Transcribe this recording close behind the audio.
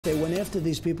They went after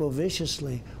these people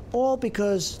viciously, all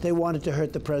because they wanted to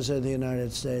hurt the President of the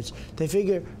United States. They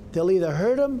figure they'll either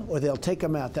hurt him or they'll take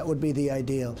him out. That would be the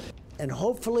ideal. And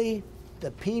hopefully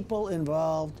the people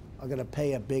involved are going to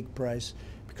pay a big price,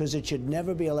 because it should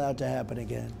never be allowed to happen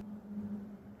again.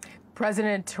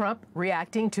 President Trump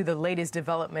reacting to the latest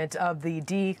development of the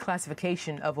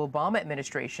declassification of Obama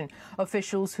administration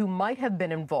officials who might have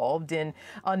been involved in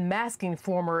unmasking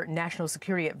former National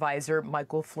Security Advisor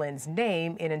Michael Flynn's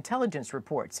name in intelligence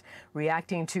reports.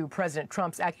 Reacting to President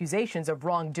Trump's accusations of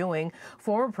wrongdoing,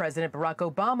 former President Barack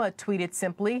Obama tweeted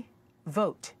simply,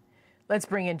 "Vote." Let's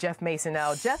bring in Jeff Mason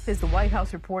now. Jeff is the White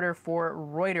House reporter for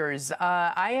Reuters.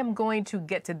 I am going to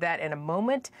get to that in a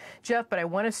moment, Jeff, but I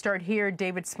want to start here.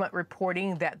 David Smutt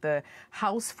reporting that the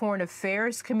House Foreign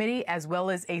Affairs Committee, as well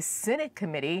as a Senate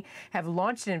committee, have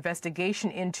launched an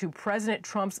investigation into President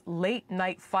Trump's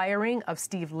late-night firing of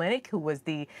Steve Linick, who was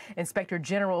the Inspector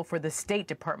General for the State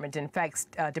Department. In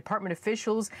fact, department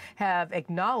officials have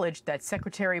acknowledged that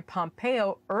Secretary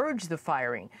Pompeo urged the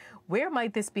firing. Where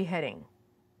might this be heading?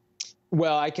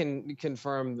 Well, I can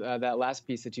confirm that last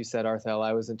piece that you said, Arthel.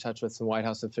 I was in touch with some White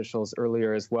House officials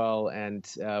earlier as well, and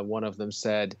one of them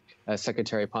said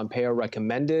Secretary Pompeo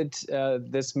recommended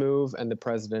this move, and the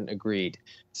president agreed.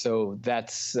 So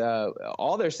that's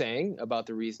all they're saying about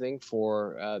the reasoning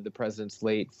for the president's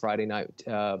late Friday night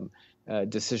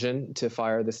decision to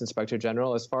fire this inspector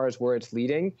general. As far as where it's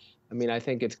leading, I mean, I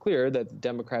think it's clear that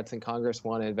Democrats in Congress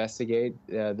want to investigate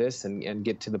this and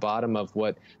get to the bottom of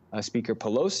what Speaker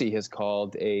Pelosi has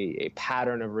called a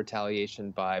pattern of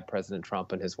retaliation by President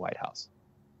Trump and his White House.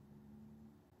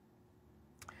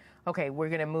 Okay, we're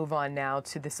going to move on now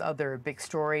to this other big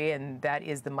story, and that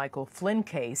is the Michael Flynn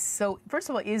case. So, first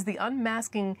of all, is the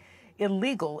unmasking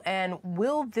illegal, and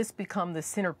will this become the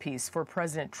centerpiece for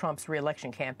President Trump's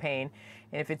reelection campaign?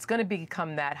 And if it's going to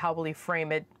become that, how will he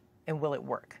frame it, and will it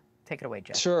work? Take it away,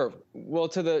 Jeff. Sure. Well,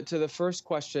 to the first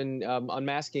question,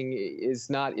 unmasking is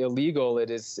not illegal. It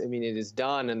is, I mean, it is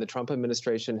done, and the Trump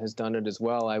administration has done it as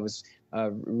well. I was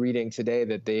reading today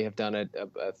that they have done it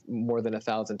more than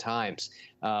 1,000 times,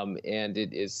 and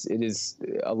it is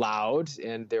allowed.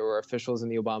 And there were officials in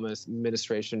the Obama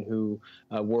administration who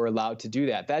were allowed to do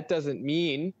that. That doesn't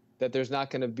mean that there's not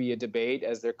going to be a debate,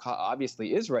 as there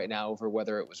obviously is right now, over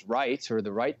whether it was right or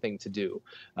the right thing to do.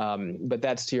 But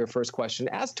that's to your first question.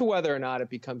 As to whether or not it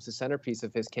becomes the centerpiece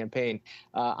of his campaign,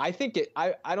 I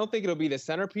don't think it'll be the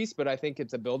centerpiece, but I think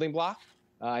it's a building block.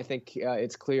 I think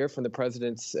it's clear from the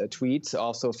president's tweets,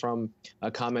 also from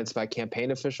comments by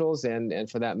campaign officials and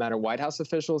for that matter, White House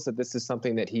officials, that this is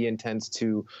something that he intends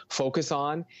to focus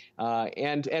on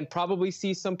and probably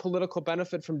see some political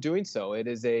benefit from doing so. It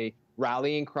is a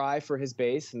rallying cry for his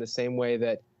base in the same way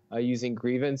that using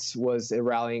grievance was a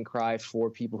rallying cry for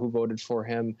people who voted for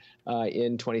him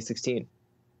in 2016.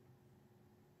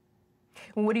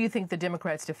 What do you think the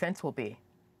Democrats' defense will be?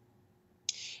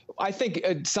 I think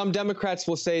some Democrats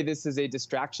will say this is a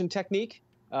distraction technique,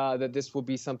 that this will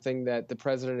be something that the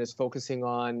president is focusing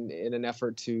on in an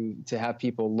effort to have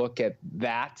people look at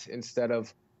that instead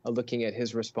of looking at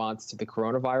his response to the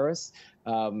coronavirus.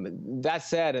 That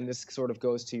said, and this sort of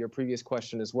goes to your previous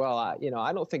question as well,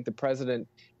 I don't think the president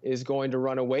is going to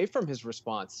run away from his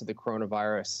response to the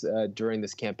coronavirus during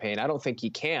this campaign. I don't think he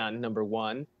can, number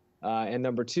one. And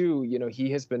number two,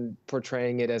 he has been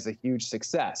portraying it as a huge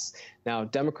success. Now,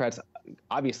 Democrats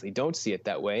obviously don't see it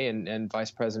that way, and Vice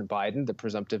President Biden, the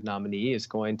presumptive nominee, is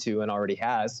going to, and already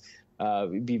has,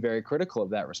 be very critical of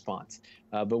that response.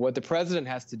 But what the president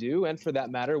has to do, and for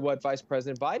that matter, what Vice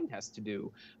President Biden has to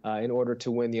do in order to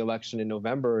win the election in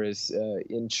November is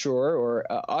ensure or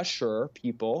assure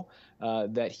people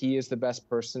that he is the best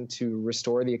person to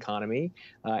restore the economy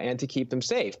and to keep them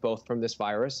safe, both from this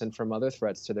virus and from other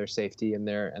threats to their safety and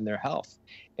their health.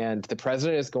 And the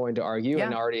president is going to argue,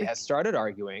 and already has started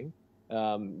arguing,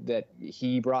 that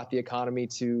he brought the economy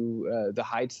to the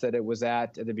heights that it was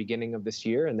at the beginning of this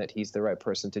year, and that he's the right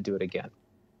person to do it again.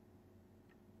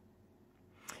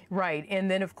 Right. And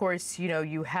then, of course,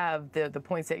 you have the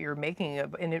points that you're making,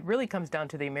 and it really comes down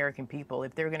to the American people.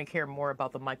 If they're going to care more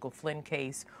about the Michael Flynn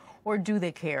case, or do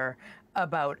they care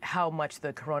about how much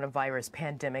the coronavirus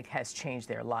pandemic has changed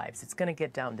their lives? It's going to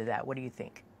get down to that. What do you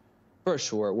think? For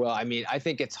sure. Well, I mean, I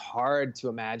think it's hard to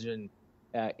imagine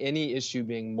any issue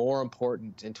being more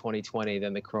important in 2020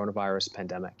 than the coronavirus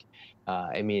pandemic.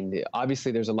 I mean,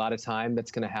 obviously, there's a lot of time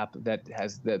that's going to happen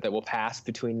that will pass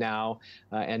between now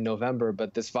and November.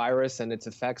 But this virus and its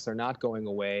effects are not going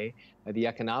away. The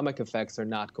economic effects are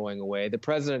not going away. The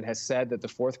president has said that the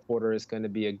fourth quarter is going to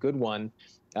be a good one.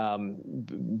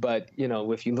 But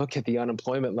if you look at the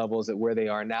unemployment levels at where they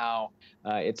are now,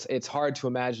 it's hard to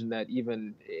imagine that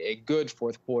even a good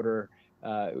fourth quarter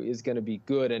is going to be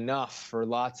good enough for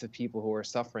lots of people who are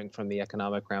suffering from the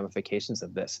economic ramifications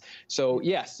of this. So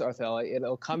yes, Arthel,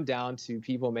 it'll come down to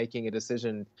people making a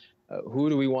decision. Who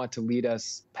do we want to lead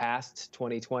us past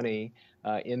 2020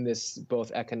 in this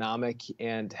both economic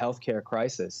and healthcare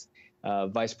crisis?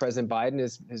 Vice President Biden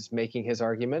is making his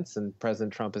arguments, and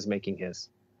President Trump is making his.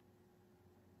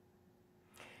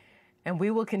 And we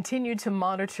will continue to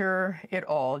monitor it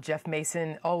all. Jeff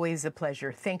Mason, always a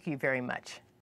pleasure. Thank you very much.